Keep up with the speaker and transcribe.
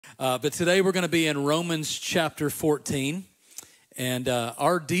But today we're going to be in Romans chapter 14. And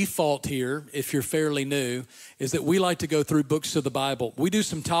our default here, if you're fairly new, is that we like to go through books of the Bible. We do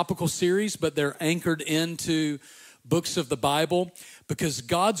some topical series, but they're anchored into books of the Bible because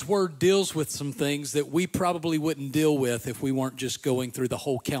God's Word deals with some things that we probably wouldn't deal with if we weren't just going through the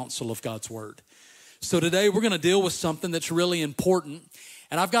whole counsel of God's Word. So today we're going to deal with something that's really important.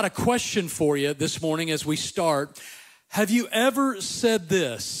 And I've got a question for you this morning as we start. Have you ever said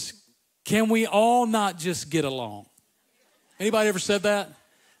this? Can we all not just get along? Anybody ever said that?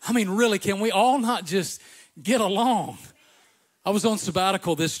 I mean, really, can we all not just get along? I was on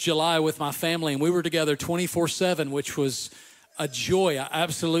sabbatical this July with my family, and we were together 24/7, which was a joy. I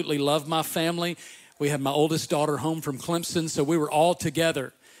absolutely love my family. We had my oldest daughter home from Clemson, so we were all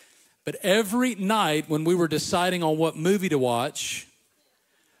together. But every night when we were deciding on what movie to watch,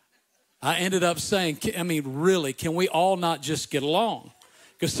 I ended up saying, I mean, really, can we all not just get along?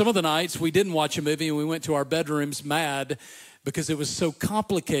 Because some of the nights we didn't watch a movie and we went to our bedrooms mad because it was so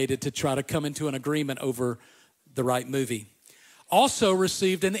complicated to try to come into an agreement over the right movie. Also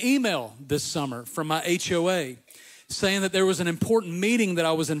received an email this summer from my HOA saying that there was an important meeting that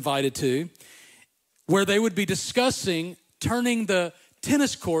I was invited to where they would be discussing turning the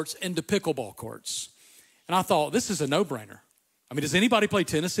tennis courts into pickleball courts. And I thought, this is a no-brainer. I mean, does anybody play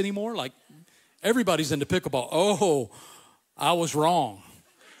tennis anymore? Like, everybody's into pickleball. Oh, I was wrong.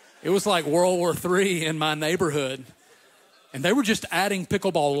 It was like World War III in my neighborhood. And they were just adding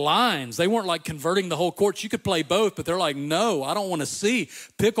pickleball lines. They weren't like converting the whole court. You could play both, but they're like, no, I don't want to see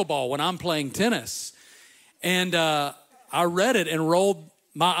pickleball when I'm playing tennis. And I read it and rolled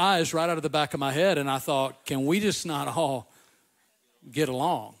my eyes right out of the back of my head. And I thought, can we just not all get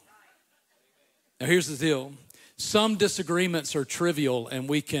along? Now, here's the deal. Some disagreements are trivial and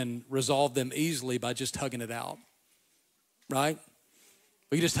we can resolve them easily by just hugging it out, right?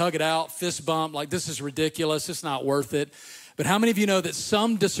 We can just hug it out, fist bump, like this is ridiculous, it's not worth it. But how many of you know that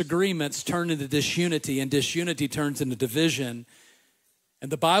some disagreements turn into disunity and disunity turns into division?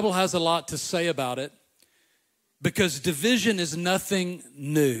 And the Bible has a lot to say about it because division is nothing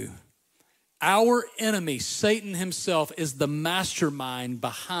new. Our enemy, Satan himself, is the mastermind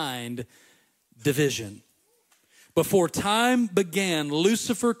behind division. Before time began,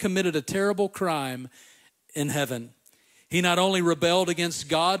 Lucifer committed a terrible crime in heaven. He not only rebelled against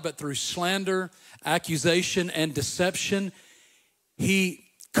God, but through slander, accusation, and deception, he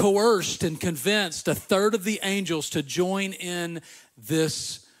coerced and convinced a third of the angels to join in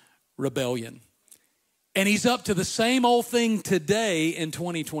this rebellion. And he's up to the same old thing today in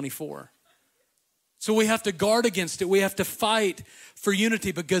 2024. So we have to guard against it. We have to fight for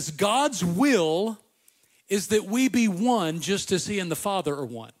unity because God's will is that we be one just as he and the Father are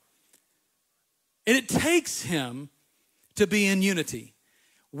one. And it takes him to be in unity.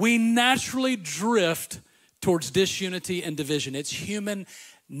 We naturally drift towards disunity and division. It's human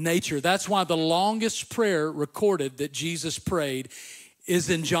nature. That's why the longest prayer recorded that Jesus prayed is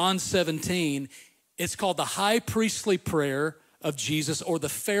in John 17. It's called the high priestly prayer of Jesus or the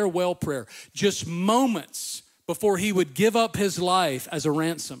farewell prayer. Just moments before he would give up his life as a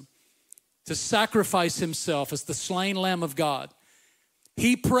ransom to sacrifice himself as the slain Lamb of God.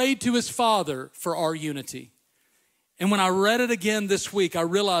 He prayed to his Father for our unity. And when I read it again this week, I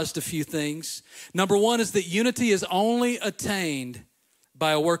realized a few things. Number one is that unity is only attained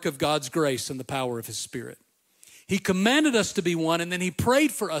by a work of God's grace and the power of his Spirit. He commanded us to be one, and then he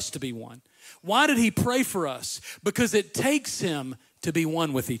prayed for us to be one. Why did he pray for us? Because it takes him to be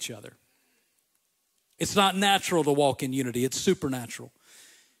one with each other. It's not natural to walk in unity. It's supernatural.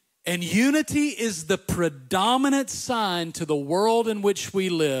 And unity is the predominant sign to the world in which we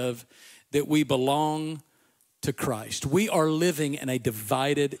live that we belong to Christ. We are living in a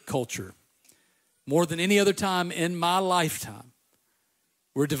divided culture. More than any other time in my lifetime,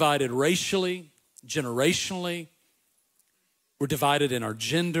 we're divided racially, generationally. We're divided in our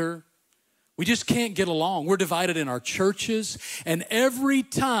gender. We just can't get along. We're divided in our churches. And every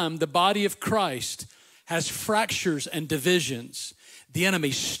time the body of Christ has fractures and divisions, the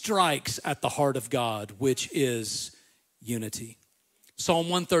enemy strikes at the heart of God, which is unity. Psalm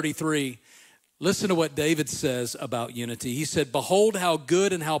 133, listen to what David says about unity. He said, behold how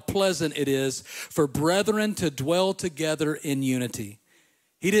good and how pleasant it is for brethren to dwell together in unity.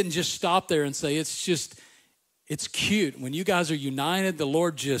 He didn't just stop there and say, it's cute. When you guys are united, the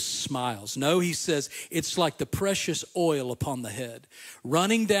Lord just smiles. No, he says, it's like the precious oil upon the head,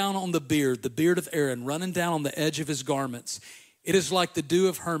 running down on the beard of Aaron, running down on the edge of his garments. It is like the dew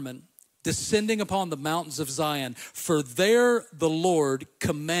of Hermon, descending upon the mountains of Zion. For there the Lord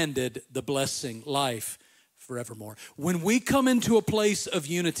commanded the blessing, life forevermore. When we come into a place of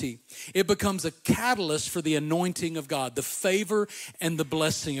unity, it becomes a catalyst for the anointing of God, the favor and the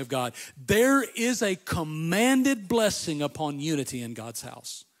blessing of God. There is a commanded blessing upon unity in God's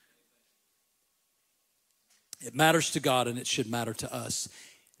house. It matters to God and it should matter to us.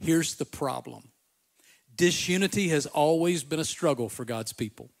 Here's the problem. Disunity has always been a struggle for God's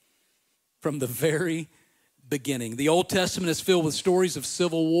people from the very beginning. The Old Testament is filled with stories of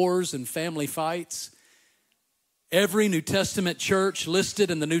civil wars and family fights. Every New Testament church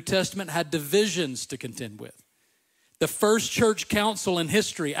listed in the New Testament had divisions to contend with. The first church council in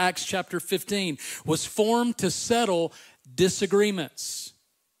history, Acts chapter 15, was formed to settle disagreements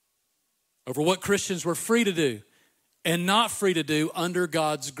over what Christians were free to do and not free to do under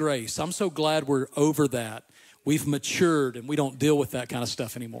God's grace. I'm so glad we're over that. We've matured and we don't deal with that kind of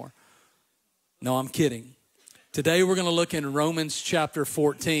stuff anymore. No, I'm kidding. Today we're going to look in Romans chapter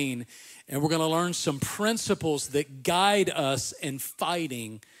 14, and we're going to learn some principles that guide us in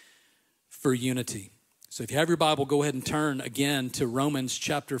fighting for unity. So if you have your Bible, go ahead and turn again to Romans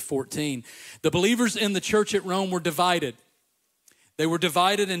chapter 14. The believers in the church at Rome were divided. They were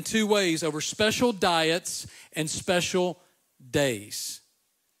divided in two ways, over special diets and special days.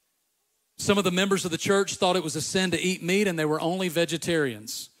 Some of the members of the church thought it was a sin to eat meat, and they were only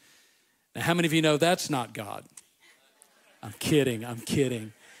vegetarians. Now, how many of you know that's not God? I'm kidding.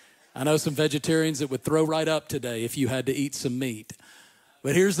 I know some vegetarians that would throw right up today if you had to eat some meat.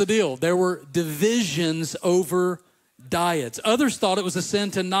 But here's the deal. There were divisions over diets. Others thought it was a sin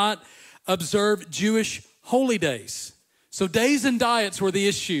to not observe Jewish holy days. So days and diets were the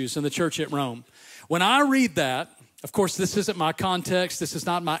issues in the church at Rome. When I read that, of course, this isn't my context. This is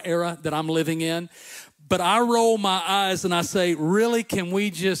not my era that I'm living in. But I roll my eyes and I say, really, can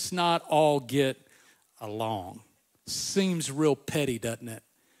we just not all get along? Seems real petty, doesn't it?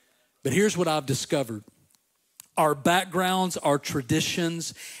 But here's what I've discovered. Our backgrounds, our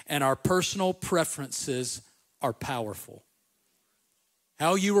traditions, and our personal preferences are powerful.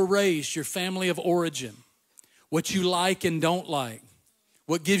 How you were raised, your family of origin, what you like and don't like,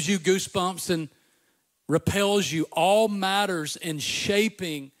 what gives you goosebumps and repels you, all matters in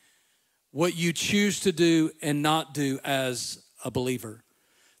shaping what you choose to do and not do as a believer.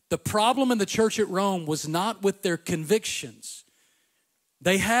 The problem in the church at Rome was not with their convictions.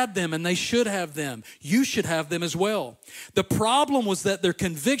 They had them and they should have them. You should have them as well. The problem was that their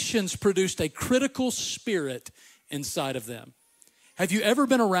convictions produced a critical spirit inside of them. Have you ever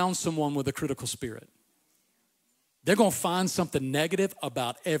been around someone with a critical spirit? They're going to find something negative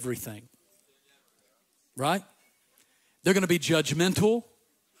about everything, right? They're going to be judgmental.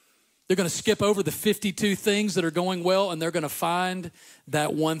 They're going to skip over the 52 things that are going well, and they're going to find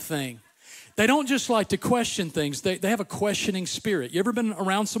that one thing. They don't just like to question things. They have a questioning spirit. You ever been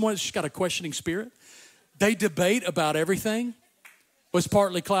around someone that's just got a questioning spirit? They debate about everything. Well, it's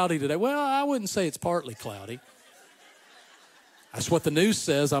partly cloudy today. Well, I wouldn't say it's partly cloudy. That's what the news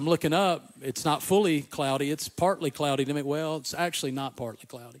says. I'm looking up. It's not fully cloudy. It's partly cloudy to me. Well, it's actually not partly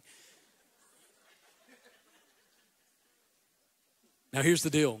cloudy. Now, here's the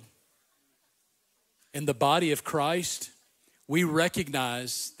deal. In the body of Christ, we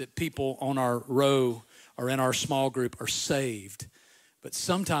recognize that people on our row or in our small group are saved, but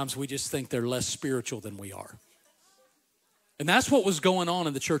sometimes we just think they're less spiritual than we are. And that's what was going on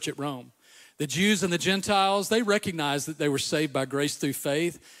in the church at Rome. The Jews and the Gentiles, they recognized that they were saved by grace through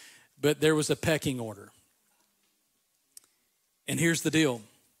faith, but there was a pecking order. And here's the deal.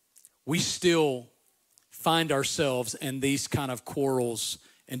 We still find ourselves in these kind of quarrels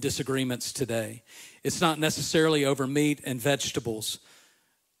and disagreements today. It's not necessarily over meat and vegetables,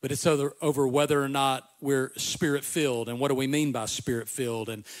 but it's over whether or not we're spirit-filled. And what do we mean by spirit-filled?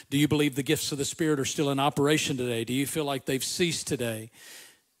 And do you believe the gifts of the Spirit are still in operation today? Do you feel like they've ceased today?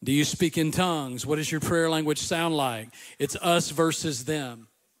 Do you speak in tongues? What does your prayer language sound like? It's us versus them.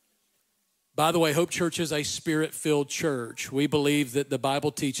 By the way, Hope Church is a Spirit-filled church. We believe that the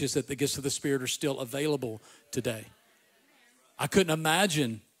Bible teaches that the gifts of the Spirit are still available today. I couldn't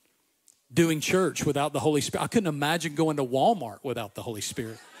imagine doing church without the Holy Spirit. I couldn't imagine going to Walmart without the Holy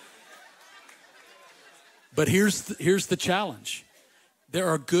Spirit. But here's the challenge. There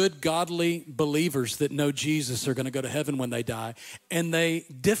are good, godly believers that know Jesus are going to go to heaven when they die, and they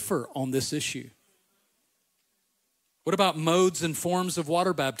differ on this issue. What about modes and forms of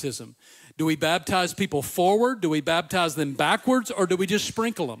water baptism? Do we baptize people forward? Do we baptize them backwards? Or do we just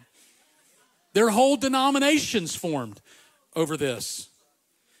sprinkle them? There are whole denominations formed over this.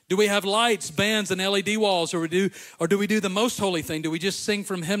 Do we have lights, bands, and LED walls, or do we do the most holy thing? Do we just sing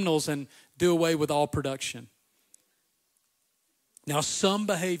from hymnals and do away with all production? Now, some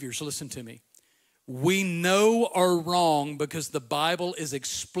behaviors, listen to me, we know are wrong because the Bible is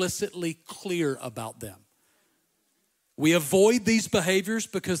explicitly clear about them. We avoid these behaviors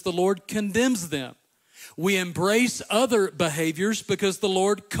because the Lord condemns them. We embrace other behaviors because the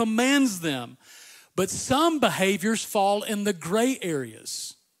Lord commands them. But some behaviors fall in the gray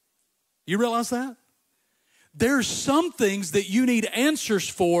areas. You realize that? There's some things that you need answers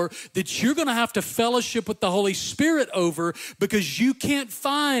for that you're going to have to fellowship with the Holy Spirit over because you can't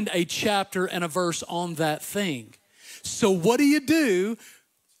find a chapter and a verse on that thing. So what do you do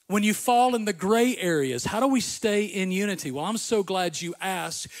when you fall in the gray areas? How do we stay in unity? Well, I'm so glad you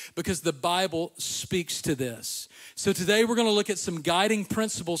asked because the Bible speaks to this. So today we're going to look at some guiding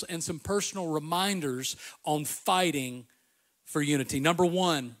principles and some personal reminders on fighting for unity. Number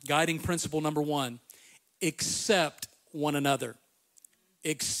one, guiding principle number one, accept one another.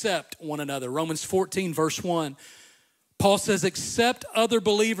 Accept one another. Romans 14, verse 1. Paul says, accept other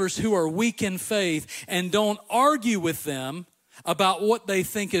believers who are weak in faith and don't argue with them about what they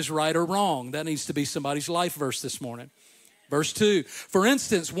think is right or wrong. That needs to be somebody's life verse this morning. Verse 2, for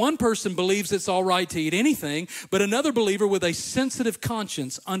instance, one person believes it's all right to eat anything, but another believer with a sensitive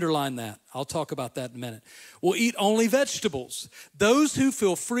conscience, underline that. I'll talk about that in a minute, will eat only vegetables. Those who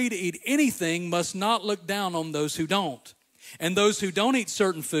feel free to eat anything must not look down on those who don't. And those who don't eat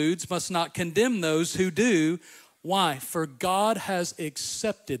certain foods must not condemn those who do. Why? For God has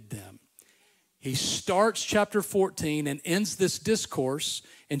accepted them. He starts chapter 14 and ends this discourse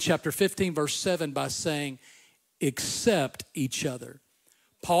in chapter 15, verse 7 by saying, accept each other.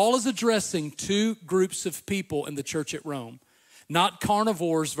 Paul is addressing two groups of people in the church at Rome, not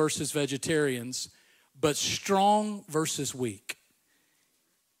carnivores versus vegetarians, but strong versus weak.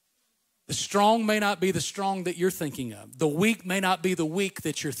 The strong may not be the strong that you're thinking of. The weak may not be the weak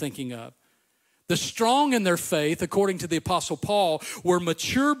that you're thinking of. The strong in their faith, according to the Apostle Paul, were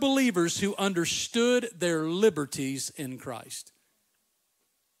mature believers who understood their liberties in Christ.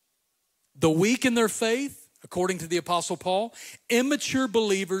 The weak in their faith, according to the Apostle Paul, immature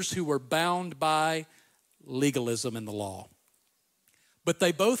believers who were bound by legalism in the law. But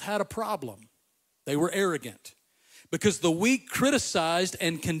they both had a problem. They were arrogant because the weak criticized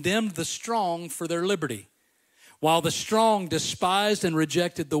and condemned the strong for their liberty, while the strong despised and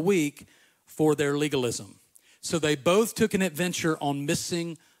rejected the weak for their legalism. So they both took an adventure on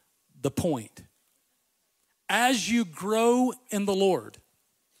missing the point. As you grow in the Lord,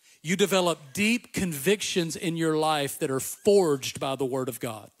 you develop deep convictions in your life that are forged by the Word of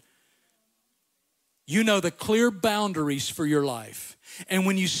God. You know the clear boundaries for your life. And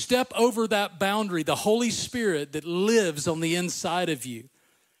when you step over that boundary, the Holy Spirit that lives on the inside of you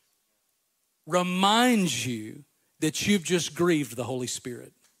reminds you that you've just grieved the Holy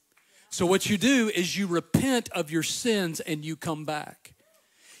Spirit. So what you do is you repent of your sins and you come back.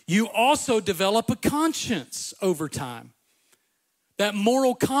 You also develop a conscience over time. That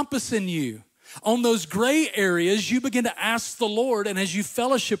moral compass in you. On those gray areas, you begin to ask the Lord, and as you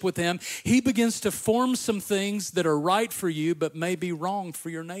fellowship with Him, He begins to form some things that are right for you, but may be wrong for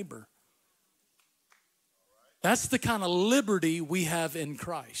your neighbor. That's the kind of liberty we have in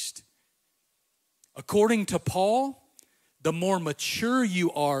Christ. According to Paul, the more mature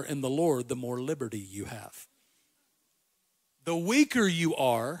you are in the Lord, the more liberty you have. The weaker you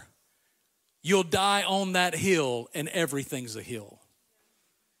are, you'll die on that hill, and everything's a hill.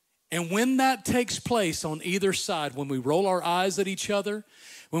 And when that takes place on either side, when we roll our eyes at each other,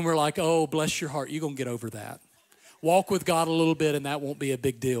 when we're like, oh, bless your heart, you're going to get over that. Walk with God a little bit and that won't be a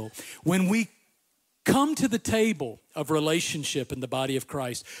big deal. When we come to the table of relationship in the body of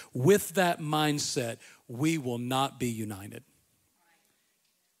Christ with that mindset, we will not be united.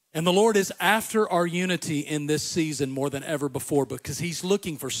 And the Lord is after our unity in this season more than ever before because He's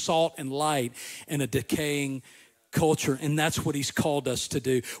looking for salt and light in a decaying culture, and that's what He's called us to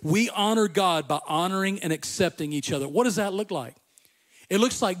do. We honor God by honoring and accepting each other. What does that look like? It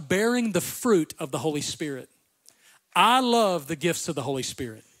looks like bearing the fruit of the Holy Spirit. I love the gifts of the Holy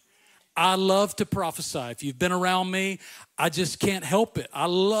Spirit. I love to prophesy. If you've been around me, I just can't help it. I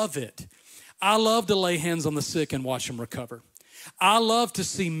love it. I love to lay hands on the sick and watch them recover. I love to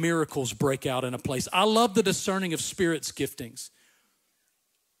see miracles break out in a place. I love the discerning of spirits giftings.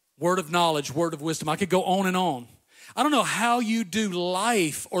 Word of knowledge, word of wisdom. I could go on and on. I don't know how you do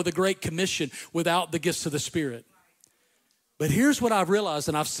life or the Great Commission without the gifts of the Spirit. But here's what I've realized,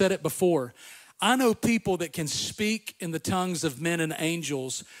 and I've said it before. I know people that can speak in the tongues of men and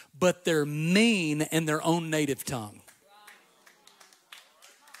angels, but they're mean in their own native tongue.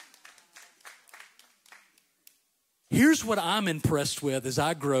 Here's what I'm impressed with as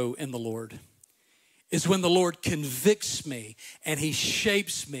I grow in the Lord, is when the Lord convicts me and he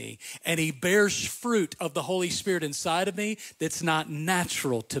shapes me and he bears fruit of the Holy Spirit inside of me that's not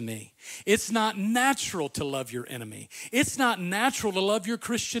natural to me. It's not natural to love your enemy. It's not natural to love your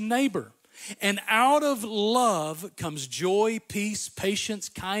Christian neighbor. And out of love comes joy, peace, patience,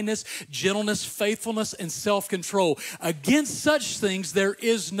 kindness, gentleness, faithfulness, and self-control. Against such things there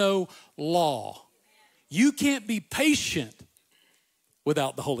is no law. You can't be patient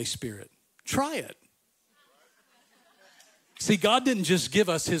without the Holy Spirit. Try it. See, God didn't just give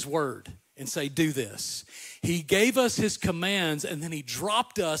us his word and say, do this. He gave us his commands, and then he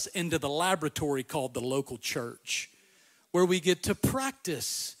dropped us into the laboratory called the local church, where we get to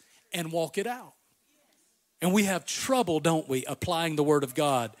practice and walk it out. And we have trouble, don't we, applying the word of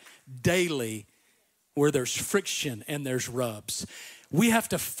God daily where there's friction and there's rubs. We have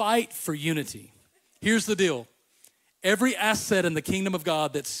to fight for unity. Here's the deal. Every asset in the kingdom of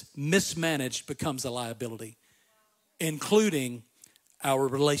God that's mismanaged becomes a liability, including our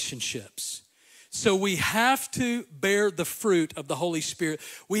relationships. So we have to bear the fruit of the Holy Spirit.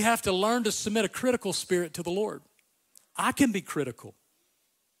 We have to learn to submit a critical spirit to the Lord. I can be critical.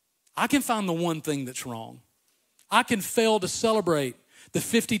 I can find the one thing that's wrong. I can fail to celebrate the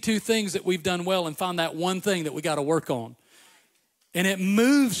 52 things that we've done well and find that one thing that we got to work on. And it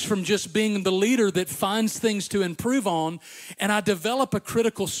moves from just being the leader that finds things to improve on, and I develop a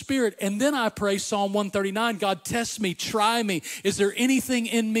critical spirit, and then I pray Psalm 139, God, test me, try me. Is there anything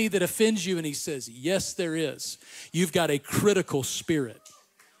in me that offends you? And he says, yes, there is. You've got a critical spirit.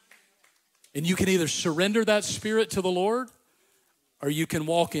 And you can either surrender that spirit to the Lord, or you can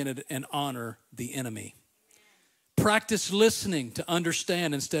walk in it and honor the enemy. Practice listening to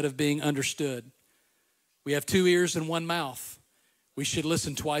understand instead of being understood. We have 2 ears and 1 mouth. We should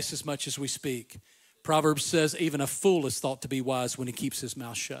listen twice as much as we speak. Proverbs says even a fool is thought to be wise when he keeps his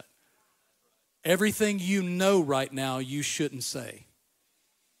mouth shut. Everything you know right now, you shouldn't say.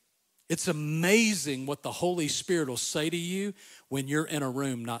 It's amazing what the Holy Spirit will say to you when you're in a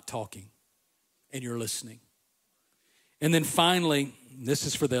room not talking and you're listening. And then finally, this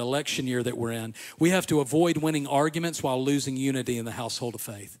is for the election year that we're in, we have to avoid winning arguments while losing unity in the household of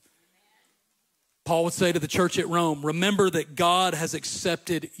faith. Paul would say to the church at Rome, remember that God has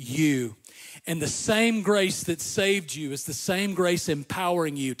accepted you. And the same grace that saved you is the same grace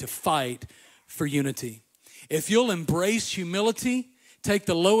empowering you to fight for unity. If you'll embrace humility, take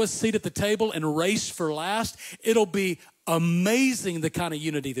the lowest seat at the table and race for last, it'll be amazing the kind of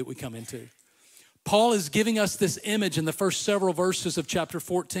unity that we come into. Paul is giving us this image in the first several verses of chapter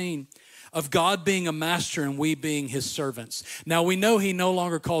 14 of God being a master and we being his servants. Now we know he no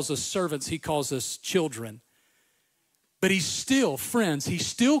longer calls us servants, he calls us children. But he's still, friends, he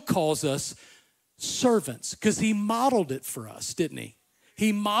still calls us servants because he modeled it for us, didn't he?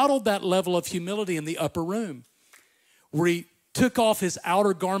 He modeled that level of humility in the upper room where he took off his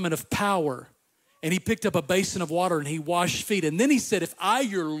outer garment of power and he picked up a basin of water and he washed feet. And then he said, if I,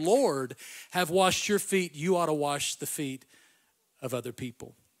 your Lord, have washed your feet, you ought to wash the feet of other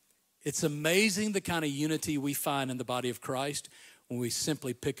people. It's amazing the kind of unity we find in the body of Christ when we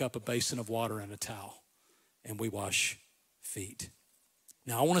simply pick up a basin of water and a towel and we wash feet.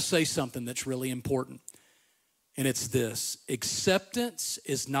 Now, I want to say something that's really important, and it's this. Acceptance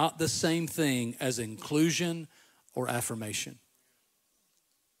is not the same thing as inclusion or affirmation.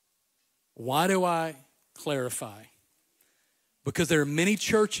 Why do I clarify? Because there are many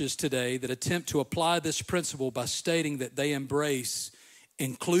churches today that attempt to apply this principle by stating that they embrace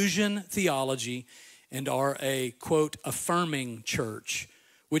inclusion theology and are a, quote, affirming church,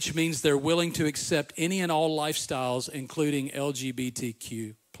 which means they're willing to accept any and all lifestyles, including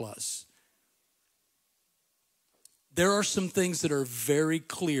LGBTQ+. There are some things that are very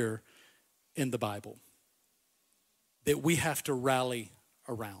clear in the Bible that we have to rally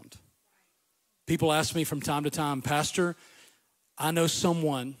around. People ask me from time to time, Pastor, I know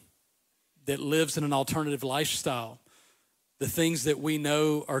someone that lives in an alternative lifestyle. The things that we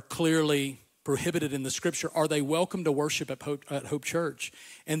know are clearly prohibited in the scripture, are they welcome to worship at Hope Church?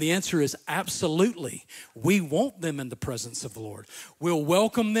 And the answer is absolutely. We want them in the presence of the Lord. We'll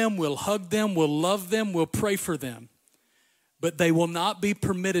welcome them, we'll hug them, we'll love them, we'll pray for them. But they will not be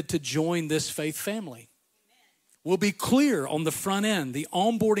permitted to join this faith family. We'll be clear on the front end, the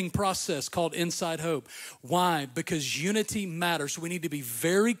onboarding process called Inside Hope. Why? Because unity matters. We need to be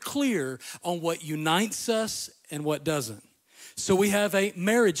very clear on what unites us and what doesn't. So we have a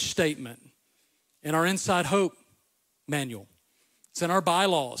marriage statement in our Inside Hope manual. It's in our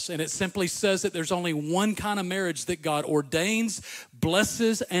bylaws, and it simply says that there's only one kind of marriage that God ordains,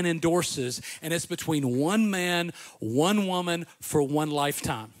 blesses, and endorses, and it's between one man, one woman for one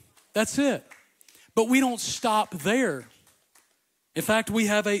lifetime. That's it. But we don't stop there. In fact, we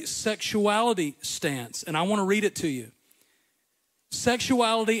have a sexuality stance, and I want to read it to you.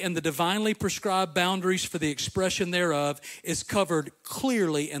 Sexuality and the divinely prescribed boundaries for the expression thereof is covered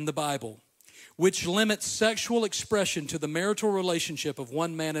clearly in the Bible, which limits sexual expression to the marital relationship of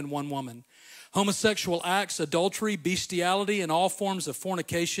one man and one woman. Homosexual acts, adultery, bestiality, and all forms of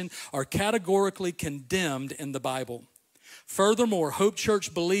fornication are categorically condemned in the Bible. Furthermore, Hope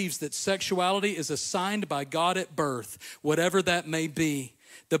Church believes that sexuality is assigned by God at birth, whatever that may be.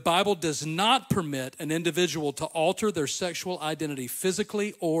 The Bible does not permit an individual to alter their sexual identity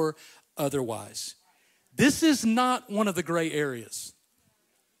physically or otherwise. This is not one of the gray areas.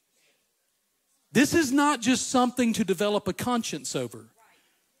 This is not just something to develop a conscience over.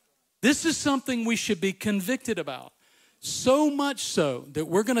 This is something we should be convicted about. So much so that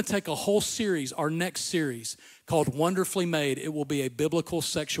we're going to take a whole series, our next series, called Wonderfully Made. It will be a biblical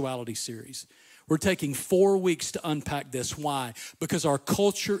sexuality series. We're taking 4 weeks to unpack this. Why? Because our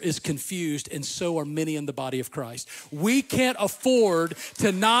culture is confused, and so are many in the body of Christ. We can't afford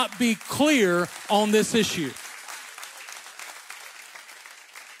to not be clear on this issue.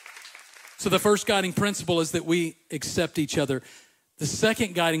 So the first guiding principle is that we accept each other. The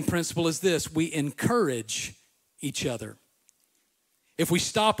second guiding principle is this: we encourage each other. If we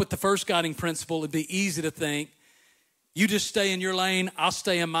stop with the first guiding principle, it'd be easy to think, you just stay in your lane, I'll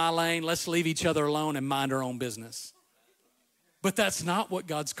stay in my lane, let's leave each other alone and mind our own business. But that's not what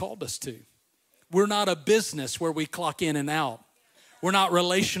God's called us to. We're not a business where we clock in and out. We're not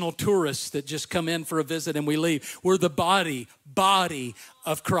relational tourists that just come in for a visit and we leave. We're the body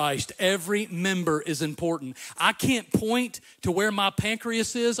of Christ. Every member is important. I can't point to where my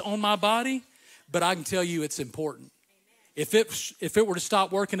pancreas is on my body, but I can tell you it's important. If it were to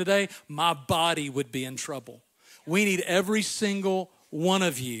stop working today, my body would be in trouble. We need every single one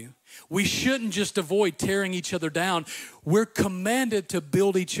of you. We shouldn't just avoid tearing each other down. We're commanded to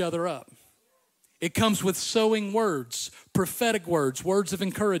build each other up. It comes with sowing words, prophetic words, words of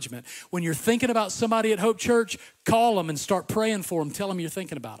encouragement. When you're thinking about somebody at Hope Church, call them and start praying for them. Tell them you're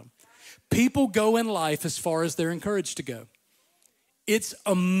thinking about them. People go in life as far as they're encouraged to go. It's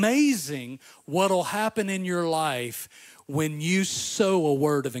amazing what'll happen in your life when you sow a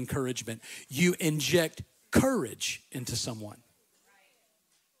word of encouragement. You inject courage into someone.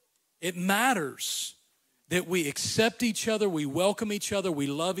 It matters that we accept each other, we welcome each other, we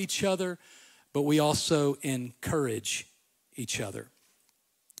love each other, but we also encourage each other.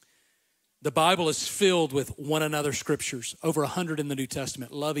 The Bible is filled with one another scriptures, over 100 in the New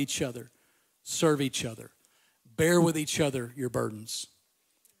Testament. Love each other, serve each other, bear with each other your burdens,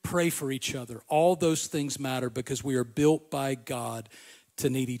 pray for each other. All those things matter because we are built by God to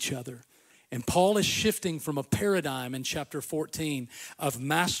need each other. And Paul is shifting from a paradigm in chapter 14 of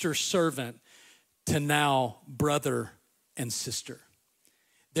master-servant to now brother and sister.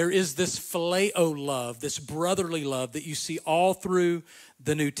 There is this phileo love, this brotherly love that you see all through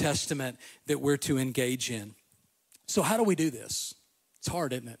the New Testament that we're to engage in. So how do we do this? It's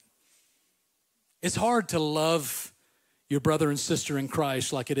hard, isn't it? It's hard to love your brother and sister in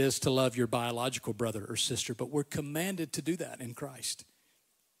Christ like it is to love your biological brother or sister, but we're commanded to do that in Christ.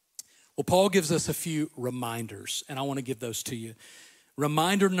 Well, Paul gives us a few reminders, and I want to give those to you.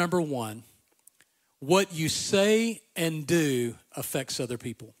 Reminder number one, what you say and do affects other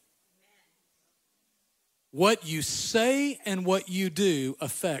people. What you say and what you do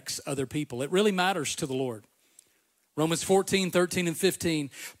affects other people. It really matters to the Lord. Romans 14, 13, and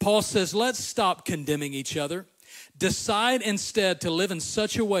 15, Paul says, let's stop condemning each other. Decide instead to live in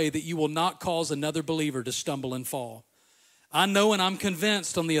such a way that you will not cause another believer to stumble and fall. I know and I'm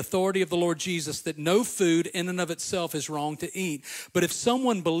convinced on the authority of the Lord Jesus that no food in and of itself is wrong to eat. But if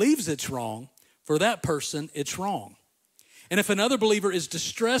someone believes it's wrong, for that person, it's wrong. And if another believer is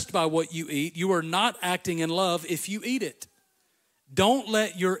distressed by what you eat, you are not acting in love if you eat it. Don't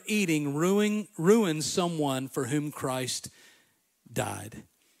let your eating ruin someone for whom Christ died.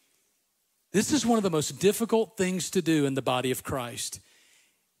 This is one of the most difficult things to do in the body of Christ,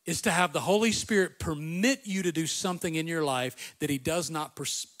 is to have the Holy Spirit permit you to do something in your life that he does not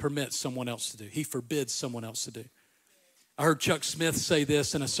permit someone else to do. He forbids someone else to do. I heard Chuck Smith say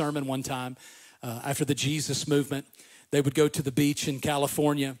this in a sermon one time after the Jesus movement. They would go to the beach in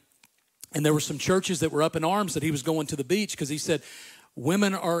California, and there were some churches that were up in arms that he was going to the beach because he said,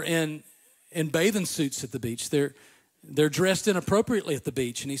 women are in bathing suits at the beach. They're dressed inappropriately at the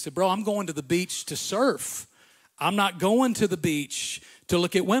beach. And he said, bro, I'm going to the beach to surf. I'm not going to the beach to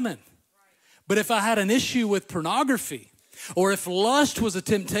look at women. But if I had an issue with pornography, or if lust was a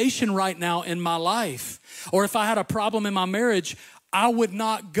temptation right now in my life, or if I had a problem in my marriage, I would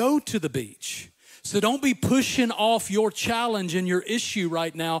not go to the beach. So don't be pushing off your challenge and your issue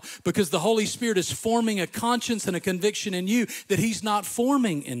right now because the Holy Spirit is forming a conscience and a conviction in you that he's not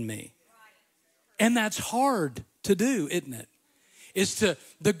forming in me. And that's hard to do, isn't it? Is to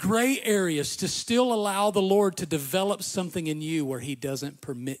the gray areas to still allow the Lord to develop something in you where he doesn't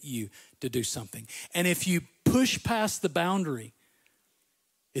permit you to do something. And if you push past the boundary,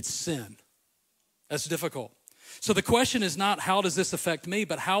 it's sin. That's difficult. So the question is not how does this affect me,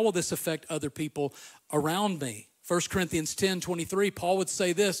 but how will this affect other people around me? 1 Corinthians 10:23, Paul would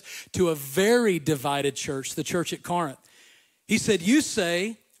say this to a very divided church, the church at Corinth. He said, you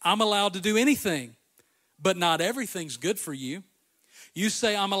say, I'm allowed to do anything, but not everything's good for you. You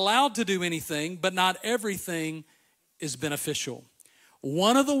say, I'm allowed to do anything, but not everything is beneficial.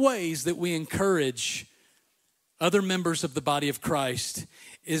 One of the ways that we encourage other members of the body of Christ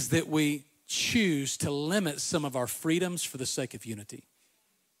is that we choose to limit some of our freedoms for the sake of unity.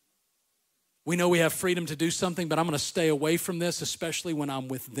 We know we have freedom to do something, but I'm going to stay away from this, especially when I'm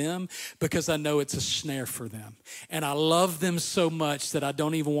with them, because I know it's a snare for them. And I love them so much that I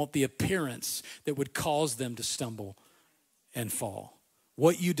don't even want the appearance that would cause them to stumble and fall.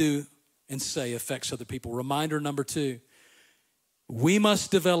 What you do and say affects other people. Reminder number 2, we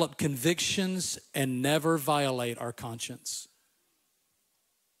must develop convictions and never violate our conscience.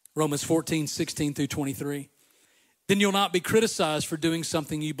 Romans 14:16 through 23. Then you'll not be criticized for doing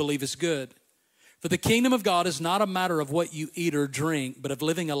something you believe is good. For the kingdom of God is not a matter of what you eat or drink, but of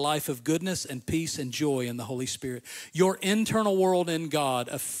living a life of goodness and peace and joy in the Holy Spirit. Your internal world in God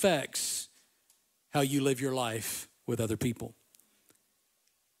affects how you live your life with other people.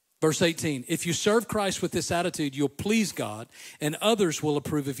 Verse 18, if you serve Christ with this attitude, you'll please God, and others will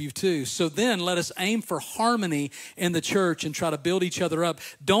approve of you too. So then let us aim for harmony in the church and try to build each other up.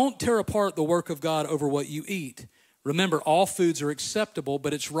 Don't tear apart the work of God over what you eat. Remember, all foods are acceptable,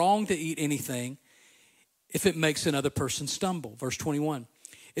 but it's wrong to eat anything if it makes another person stumble. Verse 21,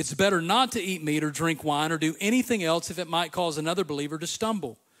 it's better not to eat meat or drink wine or do anything else if it might cause another believer to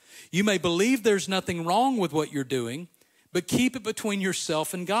stumble. You may believe there's nothing wrong with what you're doing, but keep it between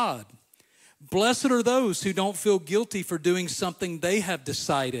yourself and God. Blessed are those who don't feel guilty for doing something they have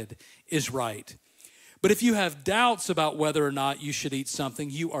decided is right. But if you have doubts about whether or not you should eat something,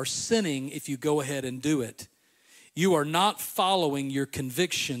 you are sinning if you go ahead and do it. You are not following your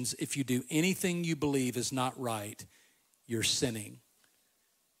convictions if you do anything you believe is not right. You're sinning.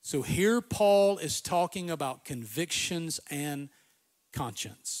 So here Paul is talking about convictions and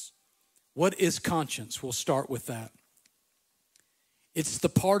conscience. What is conscience? We'll start with that. It's the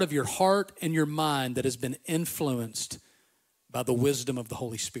part of your heart and your mind that has been influenced by the wisdom of the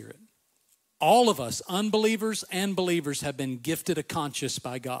Holy Spirit. All of us, unbelievers and believers, have been gifted a conscience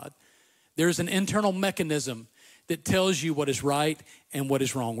by God. There's an internal mechanism that tells you what is right and what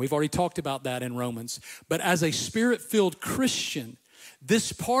is wrong. We've already talked about that in Romans. But as a Spirit-filled Christian,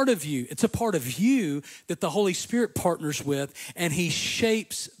 this part of you, it's a part of you that the Holy Spirit partners with, and he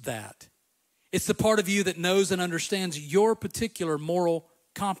shapes that. It's the part of you that knows and understands your particular moral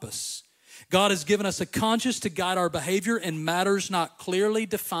compass. God has given us a conscience to guide our behavior in matters not clearly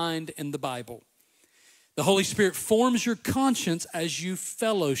defined in the Bible. The Holy Spirit forms your conscience as you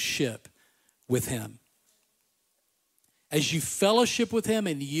fellowship with him. As you fellowship with him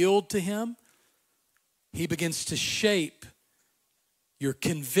and yield to him, he begins to shape your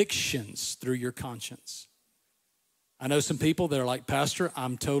convictions through your conscience. I know some people that are like, Pastor,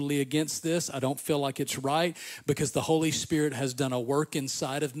 I'm totally against this. I don't feel like it's right because the Holy Spirit has done a work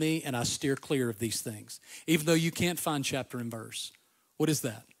inside of me and I steer clear of these things. Even though you can't find chapter and verse. What is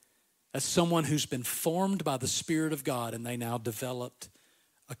that? That's someone who's been formed by the Spirit of God and they now developed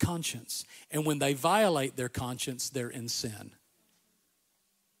a conscience. And when they violate their conscience, they're in sin.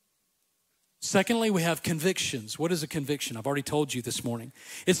 Secondly, we have convictions. What is a conviction? I've already told you this morning.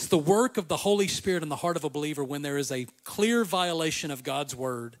 It's the work of the Holy Spirit in the heart of a believer when there is a clear violation of God's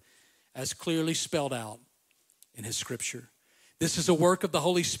word as clearly spelled out in his scripture. This is a work of the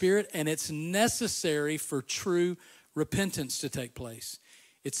Holy Spirit and it's necessary for true repentance to take place.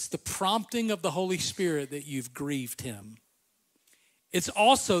 It's the prompting of the Holy Spirit that you've grieved him. It's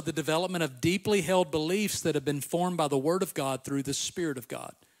also the development of deeply held beliefs that have been formed by the Word of God through the Spirit of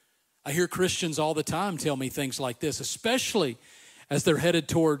God. I hear Christians all the time tell me things like this, especially as they're headed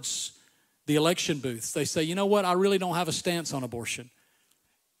towards the election booths. They say, you know what, I really don't have a stance on abortion.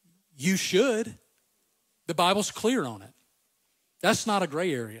 You should. The Bible's clear on it. That's not a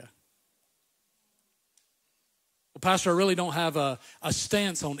gray area. Well, Pastor, I really don't have a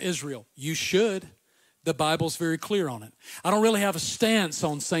stance on Israel. You should. The Bible's very clear on it. I don't really have a stance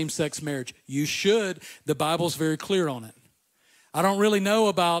on same-sex marriage. You should. The Bible's very clear on it. I don't really know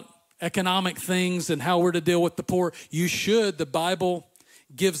about economic things and how we're to deal with the poor. You should. The Bible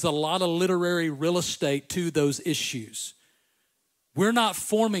gives a lot of literary real estate to those issues. We're not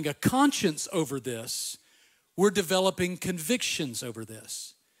forming a conscience over this. We're developing convictions over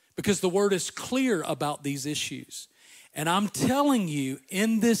this because the word is clear about these issues. And I'm telling you,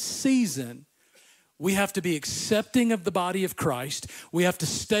 in this season, we have to be accepting of the body of Christ. We have to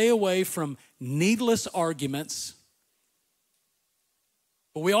stay away from needless arguments.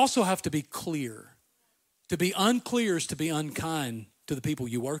 But we also have to be clear. To be unclear is to be unkind to the people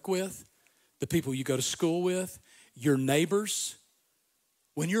you work with, the people you go to school with, your neighbors.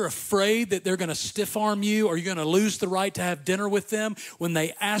 When you're afraid that they're going to stiff arm you or you're going to lose the right to have dinner with them, when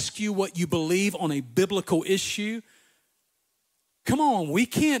they ask you what you believe on a biblical issue, come on, we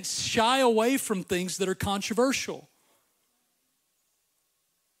can't shy away from things that are controversial.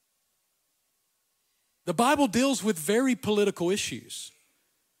 The Bible deals with very political issues.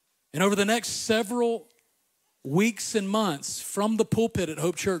 And over the next several weeks and months from the pulpit at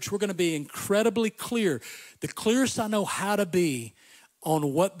Hope Church, we're going to be incredibly clear, the clearest I know how to be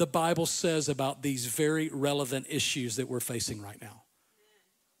on what the Bible says about these very relevant issues that we're facing right now.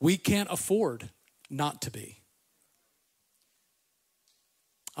 We can't afford not to be.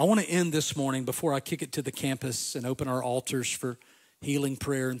 I want to end this morning before I kick it to the campus and open our altars for healing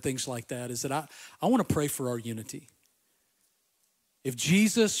prayer and things like that, is that I want to pray for our unity. If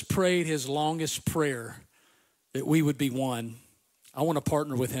Jesus prayed his longest prayer that we would be one, I want to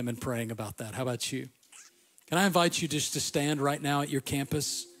partner with him in praying about that. How about you? Can I invite you just to stand right now at your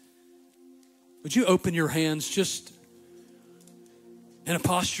campus? Would you open your hands just in a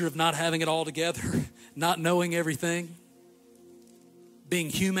posture of not having it all together, not knowing everything, being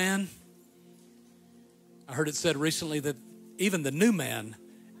human? I heard it said recently that even the new man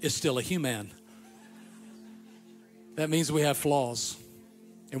is still a human. That means we have flaws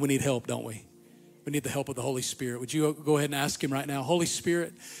and we need help, don't we? We need the help of the Holy Spirit. Would you go ahead and ask him right now, Holy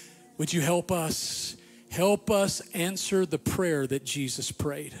Spirit, would you help us? Help us answer the prayer that Jesus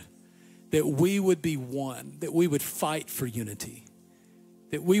prayed, that we would be one, that we would fight for unity,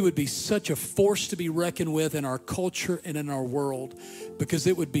 that we would be such a force to be reckoned with in our culture and in our world, because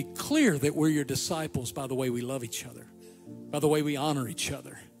it would be clear that we're your disciples by the way we love each other, by the way we honor each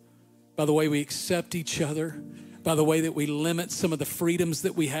other, by the way we accept each other, by the way that we limit some of the freedoms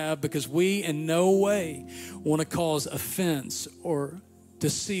that we have, because we in no way want to cause offense or to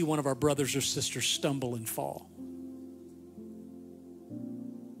see one of our brothers or sisters stumble and fall.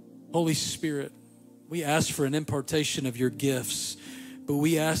 Holy Spirit, we ask for an impartation of your gifts, but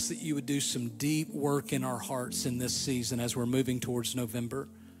we ask that you would do some deep work in our hearts in this season as we're moving towards November.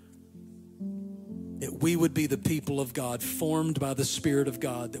 That we would be the people of God, formed by the Spirit of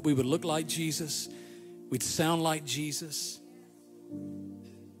God, that we would look like Jesus, we'd sound like Jesus,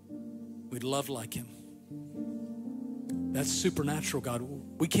 we'd love like him. That's supernatural, God.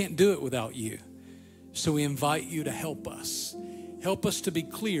 We can't do it without you. So we invite you to help us. Help us to be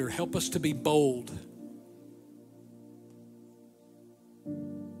clear. Help us to be bold.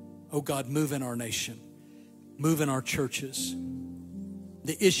 Oh God, move in our nation. Move in our churches.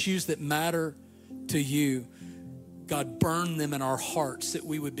 The issues that matter to you, God, burn them in our hearts that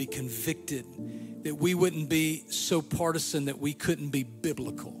we would be convicted, that we wouldn't be so partisan that we couldn't be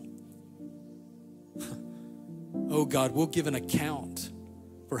biblical. Oh God, we'll give an account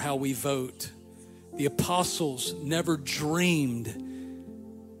for how we vote. The apostles never dreamed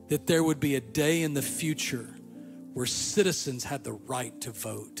that there would be a day in the future where citizens had the right to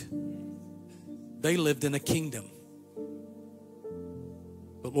vote. They lived in a kingdom.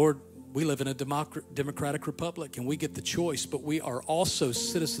 But Lord, we live in a democratic republic and we get the choice, but we are also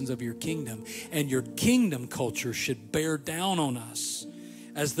citizens of your kingdom, and your kingdom culture should bear down on us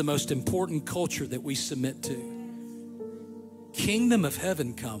as the most important culture that we submit to. Kingdom of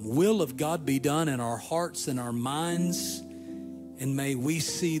heaven come, will of God be done in our hearts and our minds, and may we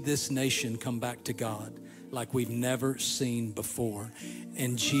see this nation come back to God like we've never seen before.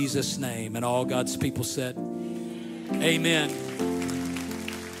 In Jesus' name, and all God's people said, amen.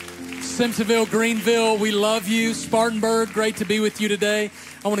 Simpsonville, Greenville, we love you. Spartanburg, great to be with you today.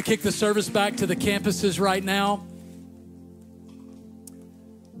 I want to kick the service back to the campuses right now.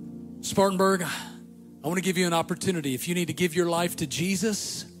 Spartanburg, I want to give you an opportunity. If you need to give your life to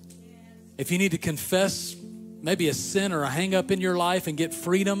Jesus, if you need to confess maybe a sin or a hang up in your life and get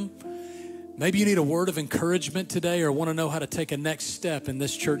freedom, maybe you need a word of encouragement today or want to know how to take a next step in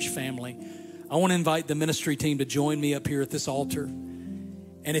this church family, I want to invite the ministry team to join me up here at this altar.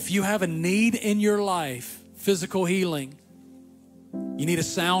 And if you have a need in your life, physical healing, you need a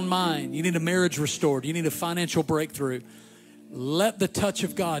sound mind, you need a marriage restored, you need a financial breakthrough, let the touch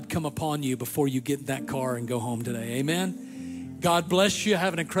of God come upon you before you get in that car and go home today. Amen. God bless you.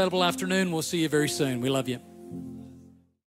 Have an incredible afternoon. We'll see you very soon. We love you.